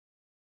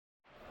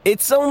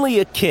It's only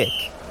a kick,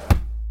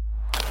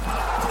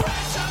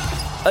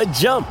 a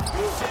jump,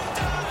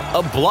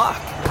 a block.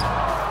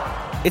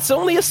 It's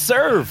only a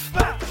serve.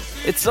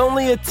 It's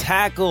only a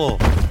tackle,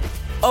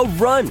 a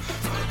run.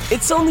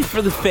 It's only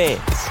for the fans.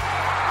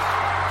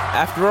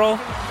 After all,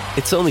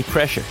 it's only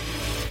pressure.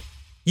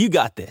 You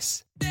got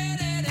this.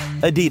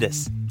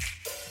 Adidas.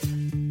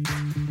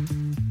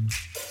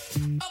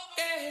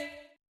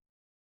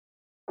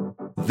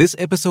 This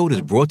episode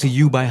is brought to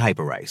you by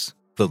Hyperice,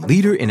 the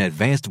leader in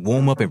advanced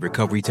warm-up and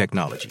recovery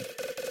technology.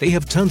 They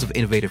have tons of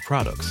innovative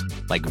products,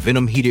 like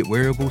Venom-heated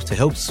wearables to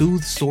help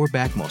soothe sore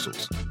back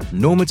muscles,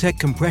 Normatec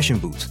compression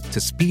boots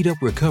to speed up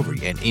recovery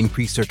and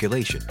increase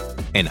circulation,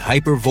 and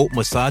Hypervolt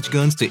massage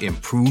guns to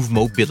improve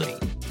mobility.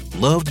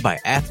 Loved by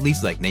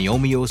athletes like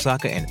Naomi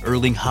Osaka and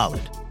Erling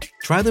Haaland.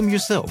 Try them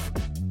yourself.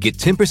 Get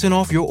 10%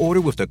 off your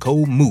order with the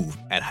code MOVE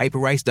at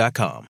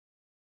Hyperice.com.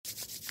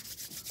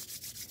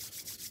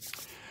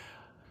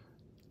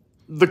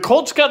 The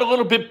Colts got a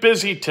little bit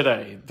busy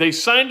today. They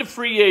signed a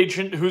free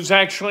agent who's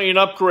actually an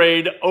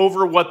upgrade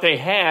over what they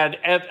had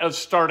at a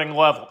starting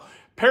level.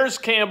 Paris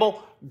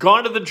Campbell,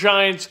 gone to the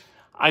Giants.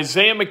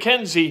 Isaiah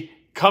McKenzie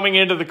coming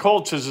into the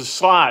Colts as a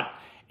slot.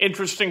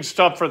 Interesting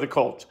stuff for the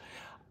Colts.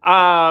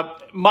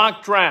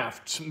 Mock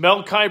drafts.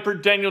 Mel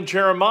Kiper, Daniel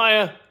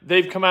Jeremiah,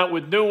 they've come out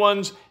with new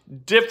ones.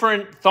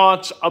 Different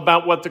thoughts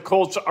about what the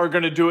Colts are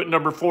going to do at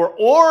number 4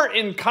 or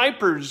in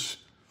Kiper's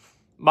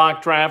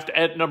mock draft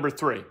at number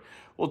 3.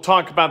 We'll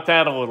talk about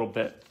that a little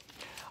bit.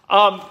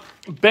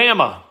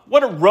 Bama,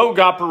 what a rogue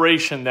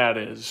operation that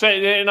is.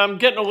 And I'm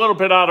getting a little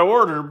bit out of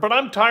order, but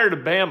I'm tired of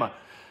Bama.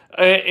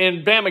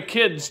 And Bama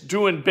kids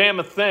doing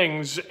Bama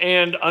things.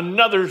 And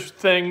another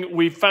thing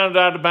we found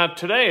out about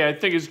today, I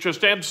think is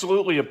just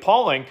absolutely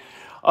appalling.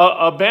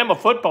 A Bama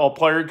football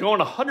player going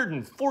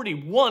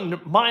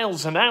 141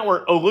 miles an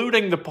hour,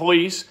 eluding the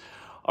police,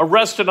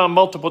 arrested on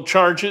multiple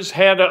charges,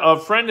 had a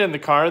friend in the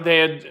car. They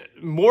had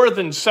more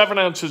than 7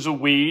 ounces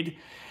of weed.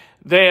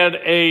 They had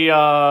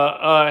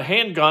a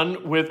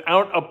handgun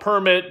without a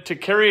permit to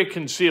carry a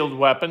concealed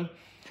weapon.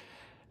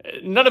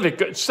 None of it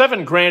good.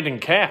 $7,000 in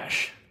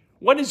cash.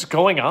 What is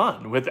going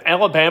on with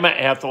Alabama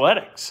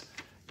athletics?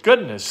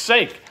 Goodness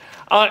sake.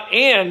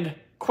 And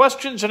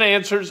questions and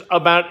answers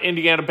about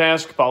Indiana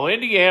basketball.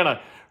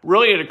 Indiana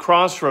really at a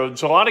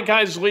crossroads. A lot of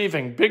guys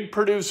leaving, big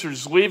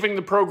producers leaving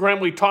the program.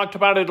 We talked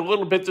about it a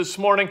little bit this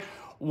morning.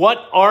 What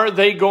are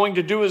they going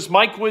to do? Is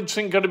Mike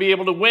Woodson going to be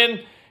able to win?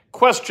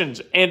 Questions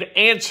and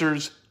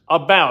answers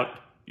about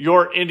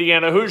your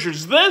Indiana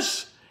Hoosiers.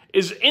 This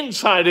is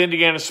Inside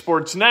Indiana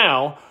Sports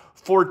Now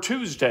for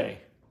Tuesday,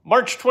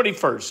 March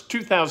 21st,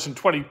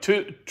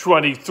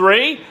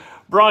 2023.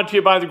 Brought to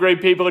you by the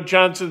great people at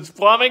Johnson's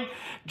Plumbing.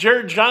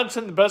 Jared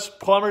Johnson, the best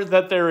plumber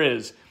that there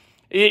is.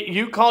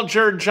 You call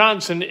Jared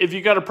Johnson if you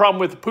got a problem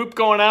with the poop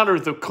going out or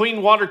the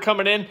clean water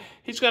coming in.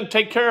 He's going to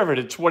take care of it.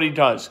 It's what he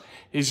does.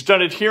 He's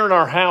done it here in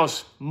our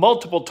house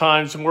multiple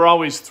times, and we're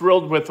always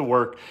thrilled with the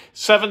work.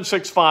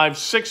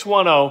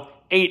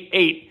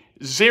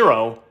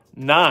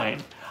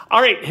 765-610-8809.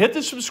 All right, hit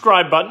the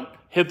subscribe button,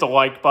 hit the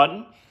like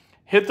button,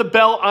 hit the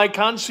bell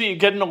icon so you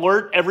get an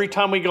alert every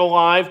time we go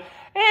live.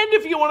 And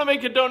if you want to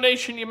make a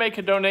donation, you make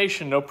a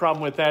donation. No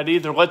problem with that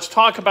either. Let's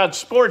talk about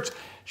sports,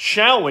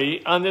 shall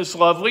we, on this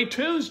lovely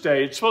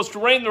Tuesday. It's supposed to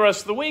rain the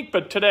rest of the week,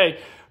 but today,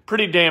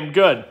 pretty damn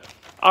good.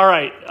 All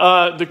right,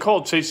 the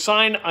Colts, they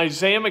sign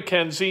Isaiah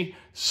McKenzie,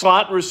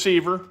 slot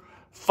receiver,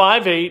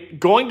 5'8",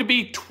 going to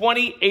be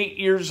 28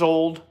 years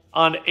old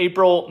on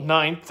April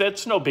 9th.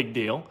 That's no big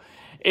deal.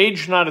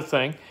 Age, not a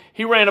thing.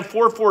 He ran a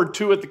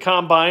 4.42 at the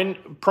Combine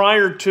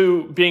prior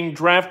to being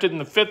drafted in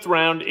the 5th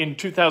round in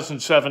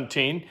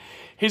 2017.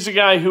 He's a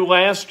guy who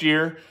last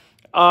year,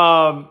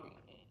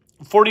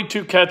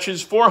 42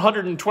 catches,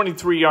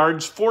 423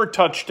 yards, 4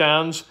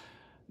 touchdowns.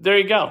 There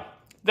you go.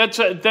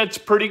 That's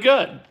pretty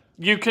good.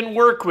 You can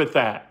work with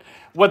that.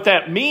 What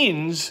that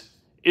means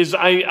is,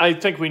 I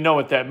think we know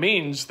what that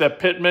means, that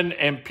Pittman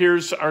and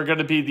Pierce are going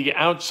to be the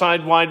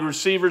outside wide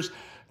receivers.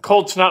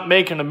 Colts not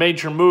making a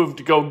major move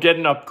to go get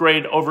an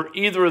upgrade over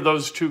either of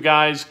those two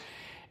guys.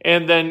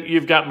 And then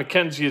you've got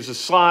McKenzie as a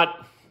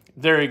slot.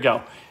 There you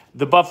go.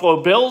 The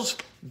Buffalo Bills,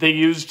 they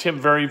used him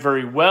very,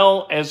 very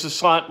well as a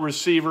slot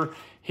receiver.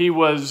 He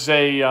was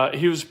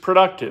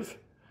productive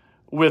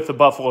with the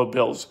Buffalo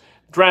Bills.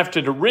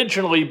 Drafted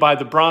originally by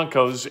the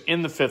Broncos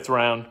in the 5th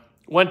round,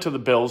 went to the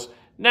Bills.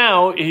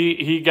 Now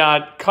he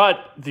got cut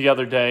the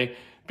other day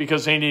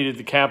because they needed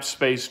the cap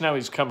space. Now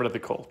he's coming to the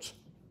Colts.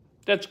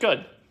 That's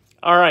good.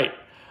 All right.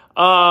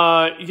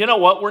 You know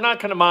what? We're not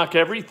going to mock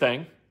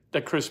everything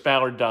that Chris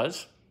Ballard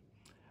does.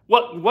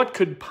 What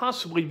could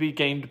possibly be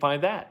gained by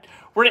that?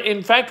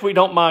 In fact, we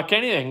don't mock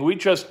anything. We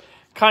just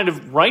kind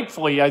of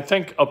rightfully, I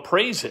think,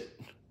 appraise it.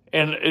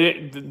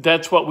 And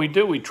that's what we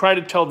do. We try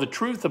to tell the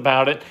truth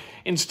about it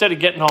instead of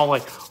getting all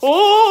like,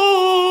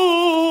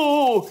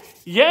 oh,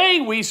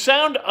 yay, we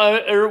signed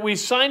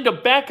a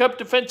backup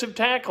defensive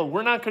tackle.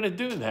 We're not going to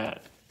do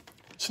that.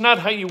 It's not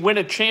how you win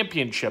a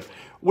championship.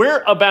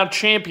 We're about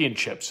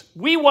championships.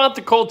 We want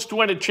the Colts to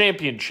win a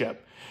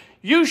championship.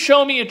 You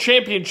show me a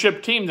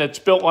championship team that's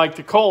built like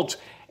the Colts,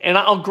 and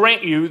I'll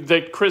grant you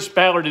that Chris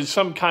Ballard is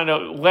some kind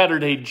of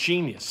latter-day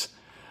genius.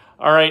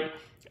 All right,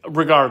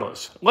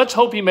 regardless. Let's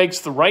hope he makes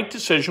the right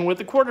decision with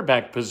the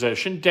quarterback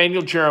position.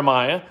 Daniel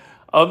Jeremiah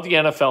of the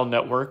NFL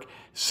Network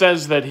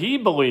says that he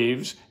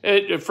believes,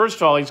 first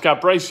of all, he's got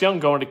Bryce Young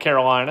going to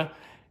Carolina.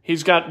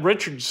 He's got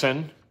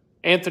Richardson,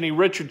 Anthony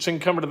Richardson,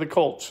 coming to the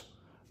Colts.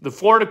 The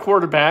Florida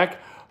quarterback,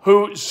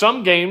 who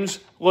some games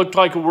looked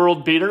like a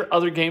world beater,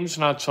 other games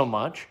not so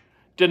much.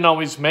 Didn't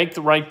always make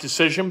the right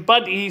decision,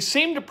 but he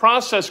seemed to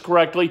process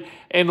correctly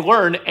and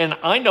learn, and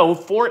I know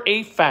for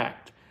a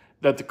fact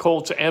that the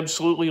Colts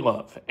absolutely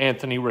love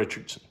Anthony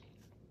Richardson.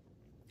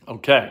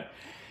 Okay.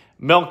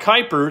 Mel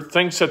Kiper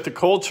thinks that the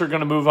Colts are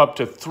going to move up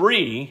to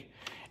 3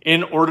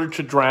 in order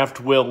to draft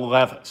Will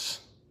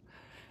Levis.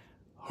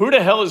 Who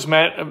the hell is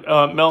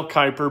Mel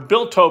Kiper?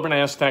 Bill Tobin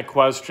asked that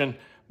question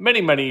many,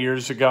 many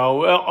years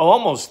ago,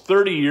 almost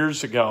 30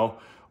 years ago,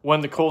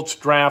 when the Colts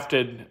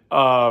drafted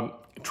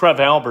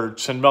Trev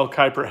Alberts, and Mel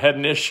Kiper had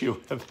an issue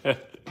with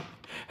it.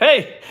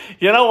 Hey,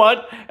 you know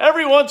what?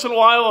 Every once in a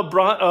while,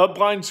 a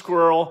blind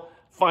squirrel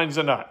finds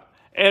a nut.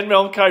 And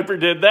Mel Kiper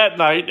did that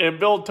night, and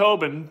Bill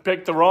Tobin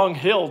picked the wrong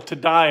hill to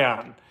die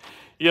on.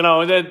 You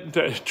know,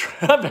 that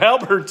Trev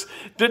Alberts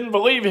didn't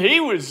believe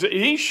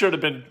he should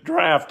have been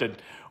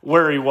drafted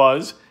where he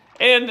was,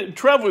 and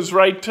Trev was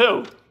right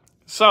too.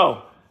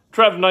 So,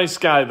 Trev, nice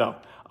guy though.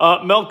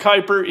 Mel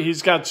Kiper,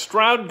 he's got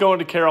Stroud going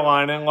to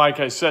Carolina, and like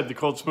I said, the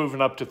Colts moving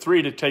up to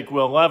 3 to take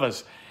Will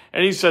Levis.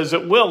 And he says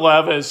that Will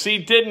Levis, he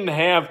didn't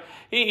have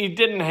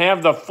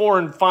the 4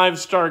 and 5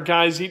 star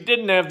guys. He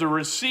didn't have the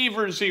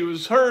receivers. He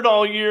was hurt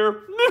all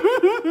year.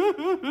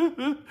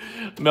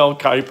 Mel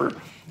Kiper.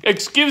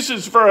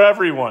 Excuses for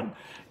everyone.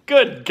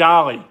 Good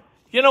golly.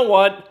 You know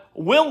what?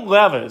 Will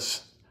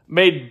Levis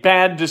made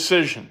bad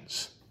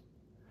decisions.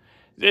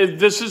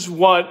 This is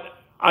what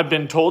I've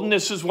been told, and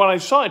this is what I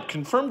saw. It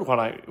confirmed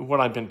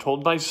what I've been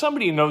told by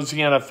somebody who knows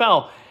the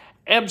NFL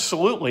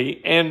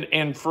absolutely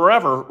and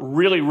forever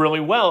really,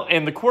 really well,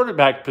 and the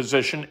quarterback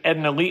position at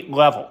an elite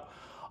level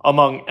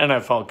among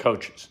NFL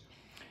coaches.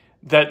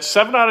 That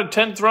 7 out of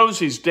 10 throws,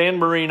 he's Dan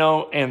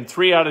Marino, and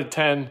 3 out of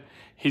 10,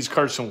 he's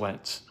Carson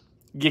Wentz.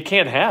 You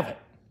can't have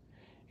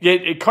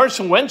it.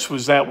 Carson Wentz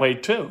was that way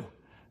too.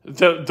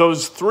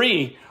 Those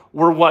 3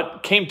 were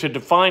what came to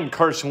define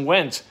Carson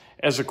Wentz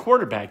as a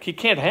quarterback. You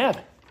can't have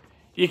it.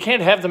 You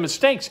can't have the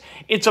mistakes.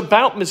 It's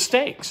about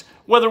mistakes.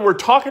 Whether we're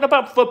talking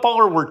about football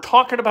or we're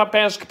talking about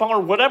basketball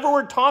or whatever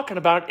we're talking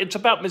about, it's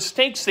about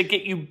mistakes that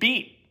get you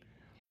beat.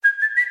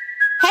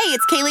 Hey,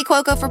 it's Kaylee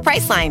Cuoco for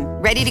Priceline.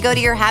 Ready to go to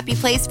your happy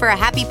place for a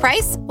happy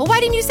price? Well, why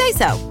didn't you say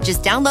so?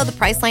 Just download the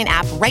Priceline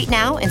app right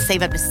now and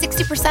save up to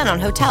 60% on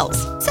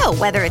hotels. So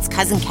whether it's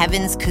Cousin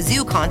Kevin's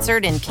Kazoo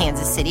Concert in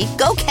Kansas City,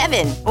 go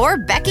Kevin, or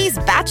Becky's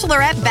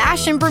Bachelorette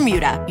Bash in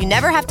Bermuda, you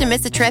never have to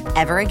miss a trip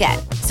ever again.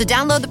 So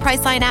download the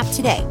Priceline app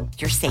today.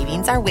 Your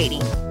savings are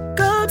waiting.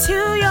 Go to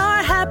your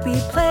happy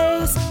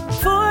place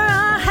for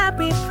a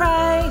happy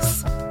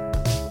price.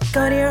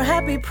 Go to your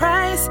happy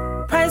price,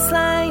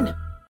 Priceline.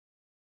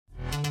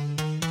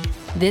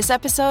 This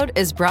episode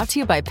is brought to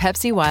you by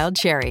Pepsi Wild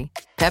Cherry.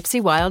 Pepsi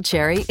Wild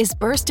Cherry is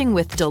bursting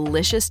with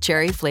delicious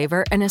cherry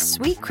flavor and a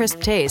sweet, crisp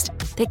taste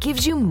that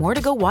gives you more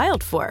to go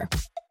wild for.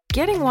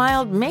 Getting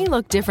wild may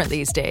look different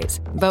these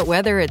days, but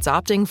whether it's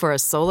opting for a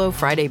solo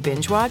Friday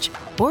binge watch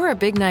or a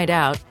big night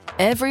out,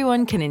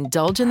 everyone can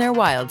indulge in their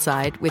wild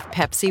side with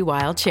Pepsi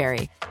Wild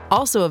Cherry.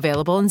 Also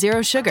available in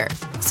Zero Sugar.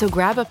 So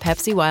grab a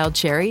Pepsi Wild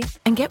Cherry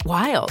and get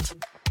wild.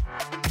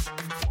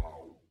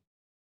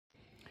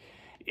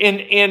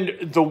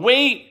 And the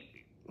way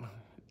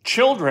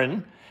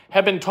children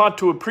have been taught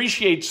to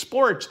appreciate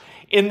sports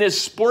in this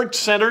sports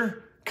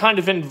center kind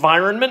of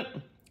environment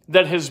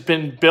that has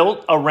been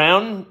built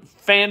around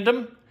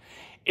fandom,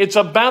 it's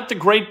about the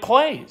great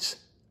plays,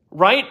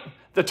 right?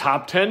 The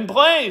top 10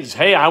 plays.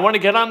 Hey, I want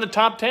to get on the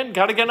top 10.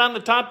 Got to get on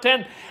the top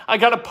 10. I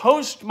got to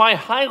post my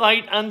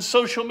highlight on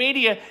social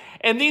media.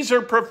 And these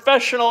are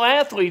professional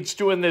athletes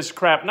doing this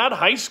crap, not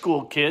high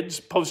school kids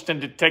posting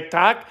to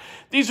TikTok.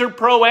 These are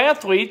pro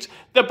athletes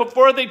that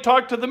before they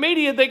talk to the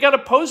media, they got to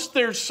post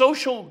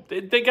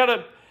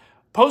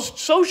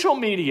social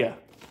media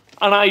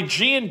on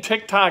IG and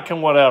TikTok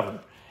and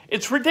whatever.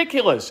 It's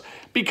ridiculous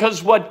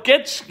because what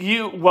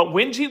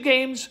wins you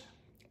games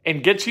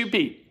and gets you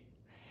beat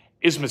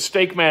is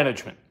mistake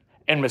management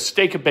and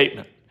mistake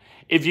abatement.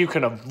 If you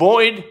can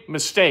avoid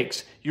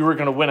mistakes, you are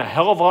going to win a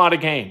hell of a lot of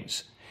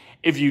games.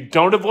 If you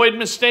don't avoid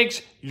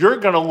mistakes, you're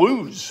going to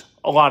lose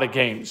a lot of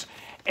games.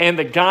 And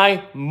the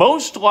guy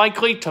most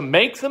likely to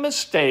make the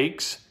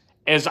mistakes,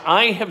 as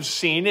I have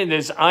seen and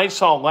as I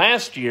saw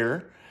last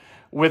year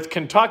with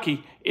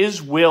Kentucky, is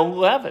Will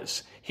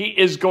Levis. He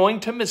is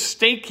going to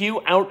mistake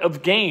you out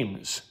of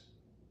games.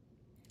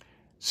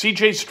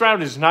 C.J.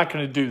 Stroud is not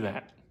going to do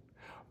that.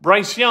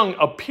 Bryce Young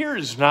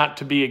appears not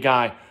to be a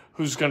guy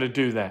who's going to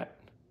do that.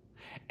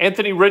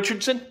 Anthony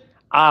Richardson,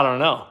 I don't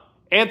know.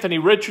 Anthony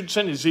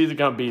Richardson is either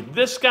going to be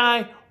this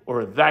guy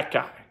or that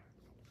guy.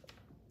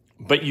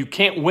 But you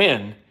can't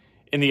win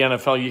in the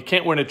NFL. You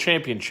can't win a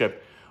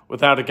championship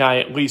without a guy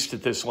at least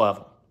at this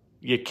level.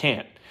 You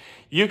can't.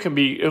 You can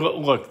be,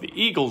 look, the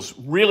Eagles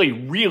really,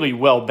 really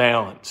well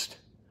balanced,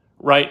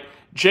 right?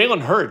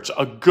 Jalen Hurts,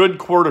 a good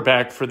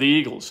quarterback for the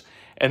Eagles.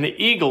 And the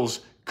Eagles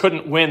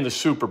couldn't win the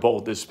Super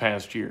Bowl this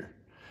past year.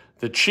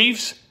 The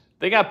Chiefs,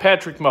 they got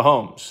Patrick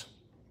Mahomes.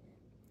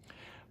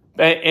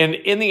 And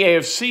in the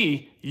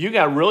AFC, you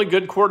got really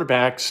good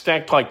quarterbacks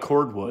stacked like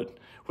cordwood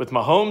with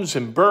Mahomes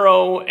and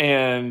Burrow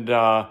and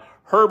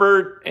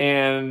Herbert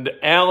and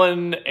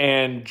Allen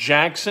and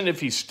Jackson if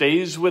he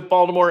stays with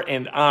Baltimore,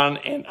 and on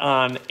and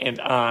on and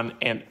on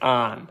and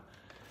on.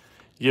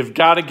 You've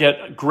got to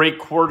get great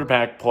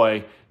quarterback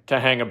play to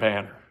hang a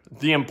banner,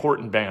 the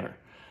important banner.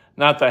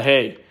 Not the,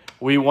 hey,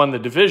 we won the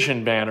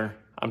division banner.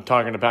 I'm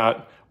talking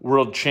about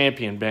world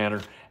champion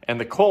banner. And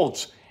the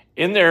Colts,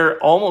 in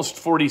their almost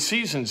 40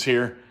 seasons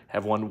here,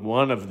 have won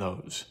one of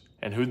those.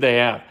 And who'd they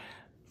have?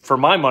 For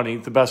my money,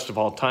 the best of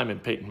all time in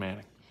Peyton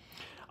Manning.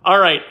 All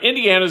right,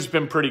 Indiana's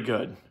been pretty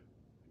good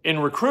in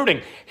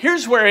recruiting.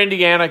 Here's where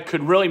Indiana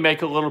could really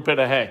make a little bit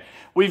of hay.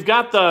 We've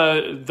got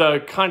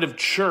the kind of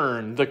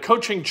churn. The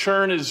coaching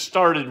churn has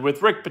started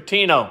with Rick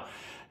Pitino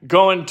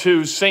going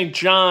to St.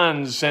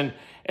 John's and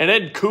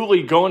Ed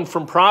Cooley going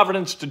from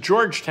Providence to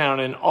Georgetown.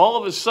 And all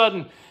of a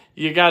sudden,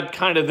 you got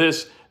kind of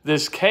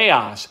this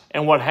chaos.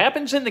 And what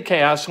happens in the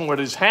chaos and what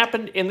has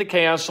happened in the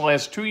chaos the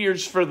last 2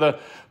 years for the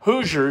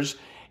Hoosiers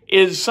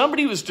is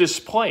somebody was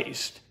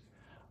displaced.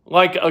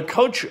 Like a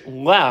coach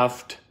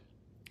left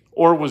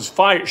or was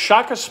fired.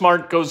 Shaka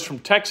Smart goes from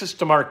Texas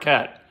to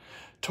Marquette.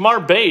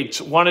 Tamar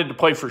Bates wanted to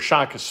play for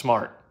Shaka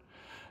Smart.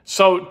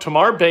 So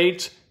Tamar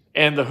Bates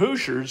and the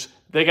Hoosiers,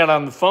 they got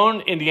on the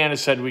phone. Indiana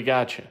said, we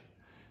got you.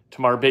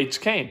 Tamar Bates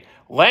came.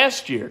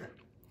 Last year,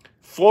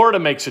 Florida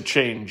makes a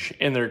change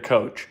in their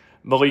coach.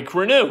 Malik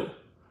Renew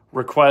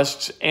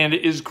requests and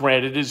is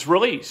granted his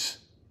release.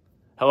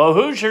 Hello,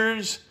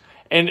 Hoosiers.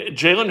 And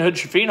Jalen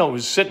Hood-Schifino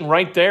was sitting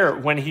right there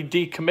when he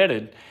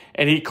decommitted,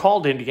 and he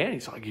called Indiana.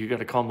 He's like, you got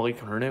to call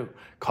Malik Renew.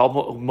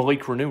 Call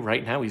Malik Renew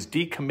right now. He's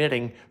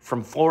decommitting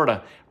from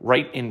Florida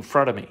right in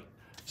front of me.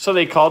 So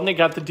they called, and they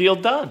got the deal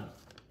done.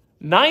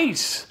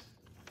 Nice.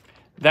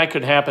 That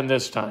could happen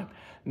this time.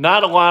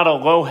 Not a lot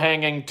of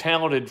low-hanging,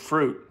 talented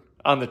fruit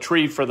on the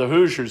tree for the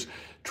Hoosiers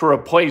to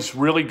replace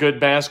really good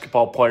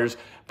basketball players,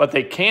 but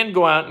they can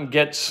go out and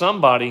get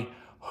somebody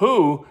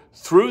who,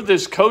 through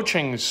this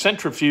coaching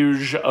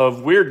centrifuge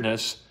of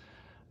weirdness,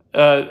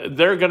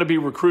 they're going to be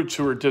recruits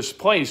who are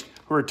displaced,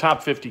 who are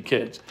top 50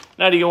 kids.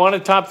 Now, do you want a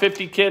top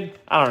 50 kid?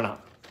 I don't know.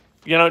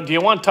 You know, do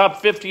you want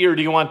top 50 or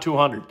do you want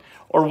 200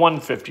 or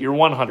 150 or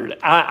 100?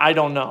 I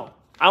don't know.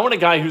 I want a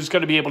guy who's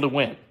going to be able to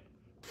win.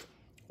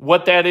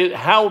 What that is,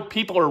 how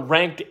people are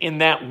ranked in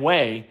that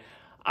way,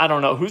 I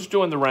don't know. Who's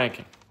doing the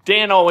ranking?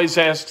 Dan always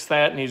asks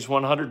that, and he's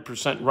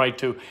 100% right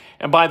to.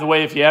 And by the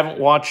way, if you haven't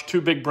watched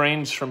Two Big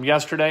Brains from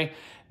yesterday,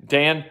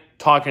 Dan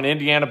talking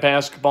Indiana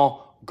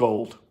basketball,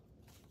 gold.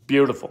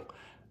 Beautiful.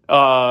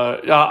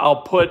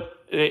 I'll put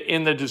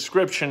in the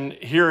description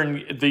here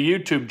in the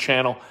YouTube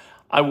channel,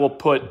 I will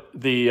put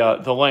the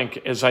link,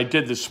 as I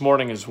did this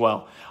morning as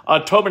well.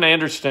 Tobin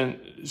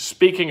Anderson,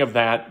 speaking of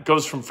that,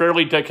 goes from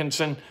Fairleigh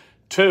Dickinson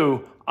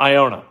to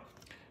Iona.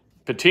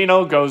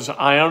 Pitino goes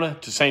Iona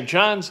to St.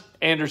 John's.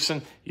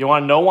 Anderson, you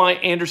want to know why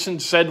Anderson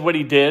said what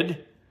he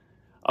did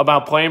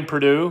about playing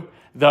Purdue?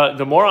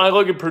 The more I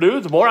look at Purdue,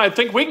 the more I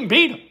think we can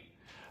beat them.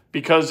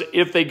 Because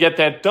if they get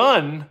that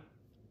done,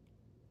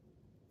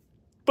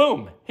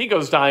 boom, he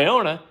goes to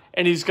Iona,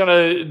 and he's going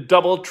to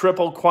double,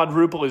 triple,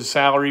 quadruple his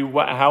salary,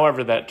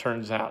 however that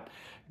turns out.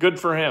 Good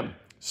for him.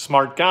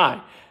 Smart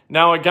guy.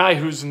 Now, a guy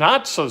who's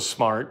not so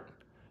smart,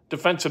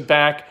 defensive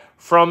back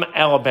from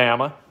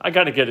Alabama. I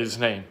got to get his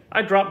name.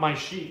 I dropped my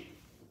sheet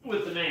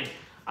with the name.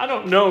 I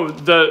don't know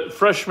the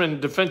freshman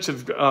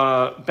defensive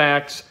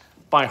backs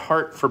by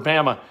heart for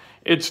Bama.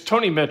 It's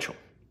Tony Mitchell.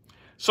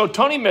 So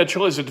Tony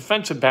Mitchell is a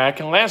defensive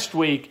back, and last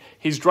week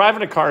he's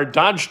driving a car, a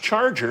Dodge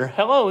Charger.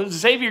 Hello,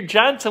 Xavier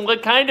Johnson,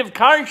 what kind of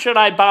car should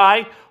I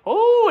buy?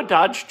 Oh, a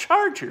Dodge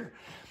Charger.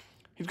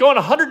 He's going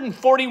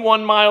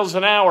 141 miles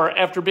an hour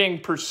after being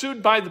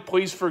pursued by the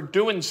police for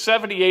doing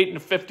 78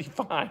 and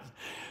 55.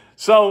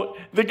 So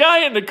the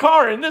guy in the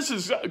car, and this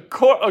is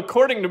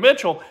according to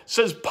Mitchell,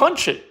 says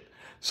punch it.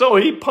 So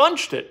he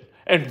punched it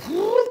and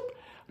whoop,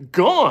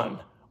 gone.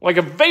 Like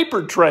a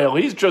vapor trail,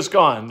 he's just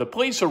gone. The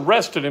police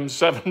arrested him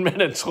 7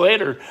 minutes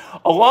later,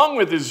 along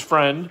with his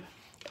friend,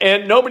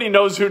 and nobody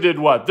knows who did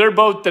what. They're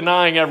both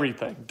denying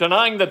everything.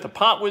 Denying that the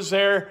pot was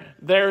there.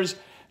 There's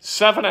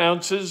 7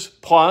 ounces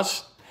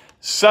plus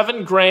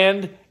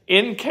 $7,000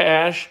 in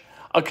cash,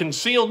 a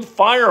concealed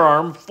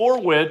firearm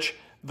for which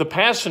the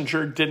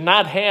passenger did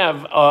not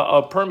have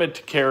a permit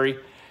to carry.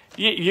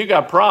 You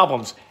got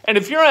problems. And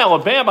if you're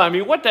Alabama, I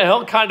mean, what the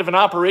hell kind of an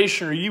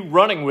operation are you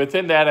running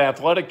within that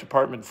athletic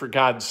department, for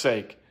God's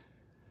sake?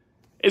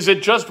 Is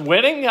it just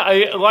winning?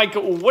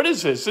 What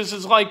is this? This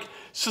is like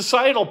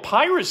societal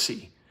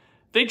piracy.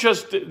 They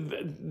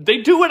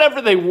do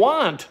whatever they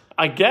want,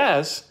 I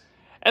guess.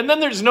 And then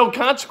there's no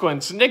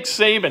consequence. Nick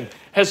Saban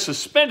has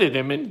suspended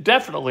him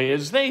indefinitely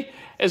as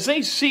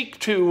they seek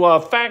to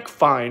fact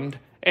find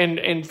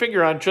and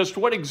figure out just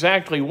what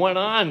exactly went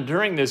on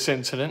during this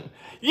incident.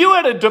 You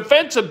had a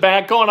defensive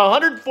back going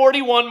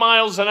 141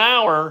 miles an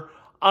hour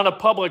on a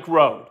public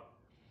road.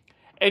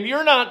 And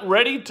you're not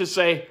ready to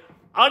say,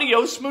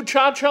 adios,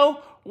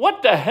 muchacho?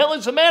 What the hell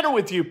is the matter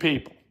with you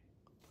people?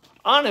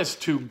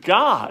 Honest to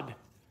God,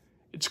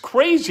 it's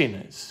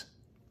craziness.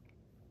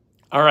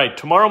 All right,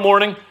 tomorrow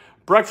morning,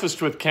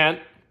 breakfast with Kent.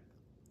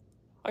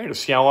 I got to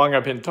see how long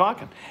I've been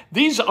talking.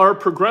 These are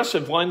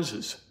progressive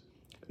lenses.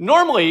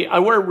 Normally, I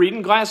wear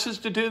reading glasses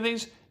to do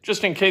these,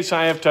 just in case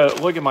I have to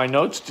look at my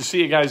notes to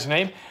see a guy's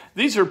name.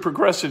 These are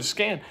progressive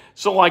scan.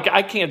 So,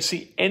 I can't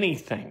see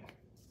anything.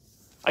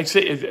 I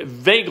say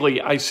vaguely,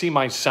 I see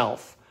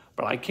myself,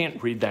 but I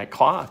can't read that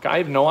clock. I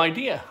have no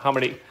idea how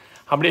many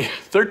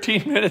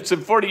 13 minutes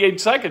and 48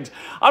 seconds.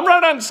 I'm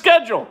right on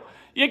schedule.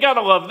 You got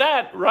to love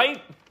that,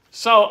 right?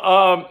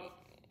 So,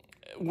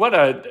 what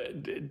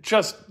a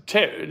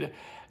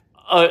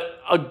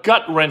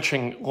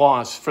gut-wrenching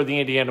loss for the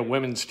Indiana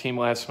women's team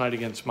last night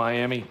against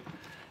Miami.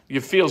 You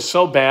feel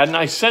so bad. And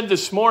I said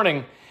this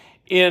morning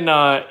in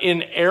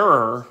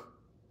error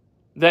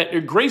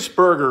that Grace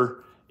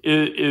Berger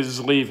is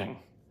leaving.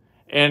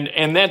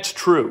 And that's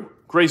true.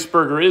 Grace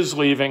Berger is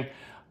leaving,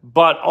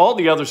 but all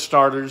the other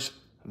starters,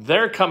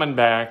 they're coming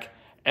back,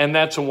 and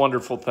that's a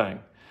wonderful thing.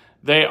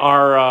 They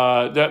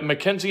are, that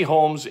McKenzie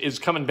Holmes is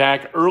coming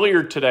back.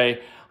 Earlier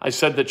today, I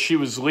said that she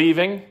was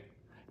leaving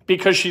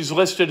because she's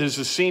listed as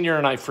a senior,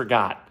 and I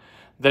forgot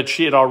that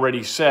she had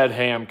already said,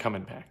 hey, I'm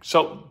coming back.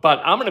 So, but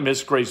I'm going to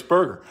miss Grace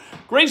Berger.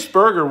 Grace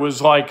Berger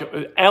was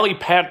like Allie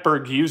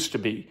Patberg used to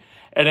be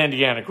at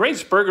Indiana.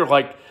 Grace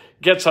Berger,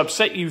 gets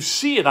upset. You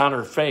see it on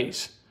her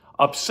face.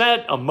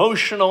 Upset,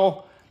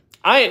 emotional.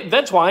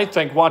 That's why I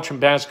think watching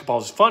basketball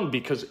is fun,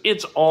 because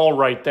it's all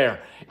right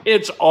there.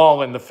 It's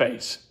all in the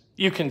face.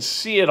 You can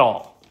see it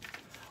all.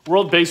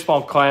 World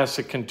Baseball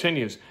Classic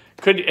continues.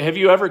 Have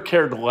you ever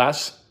cared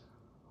less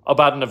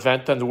about an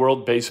event than the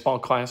World Baseball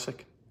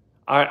Classic?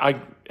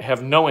 I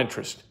have no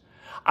interest.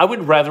 I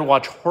would rather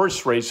watch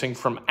horse racing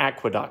from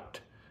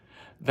Aqueduct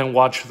than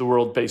watch the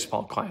World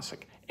Baseball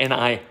Classic. And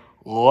I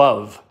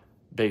love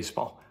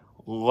baseball.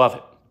 Love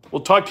it.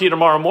 We'll talk to you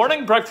tomorrow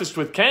morning, breakfast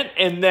with Kent,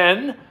 and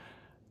then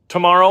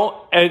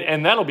tomorrow,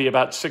 and that'll be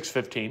about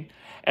 6:15,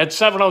 at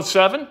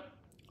 7:07,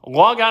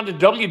 log on to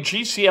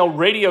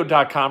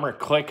WGCLradio.com or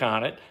click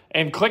on it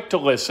and click to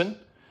listen.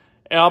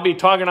 And I'll be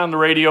talking on the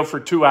radio for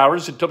 2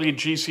 hours at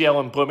WGCL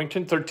in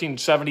Bloomington,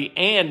 1370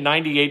 and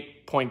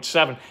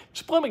 98.7.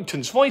 It's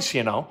Bloomington's voice,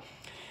 you know.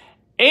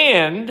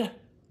 And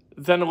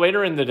then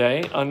later in the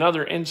day,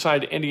 another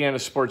Inside Indiana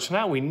Sports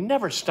Now. We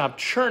never stop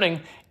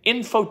churning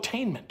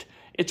infotainment.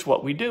 It's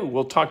what we do.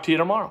 We'll talk to you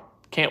tomorrow.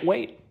 Can't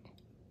wait.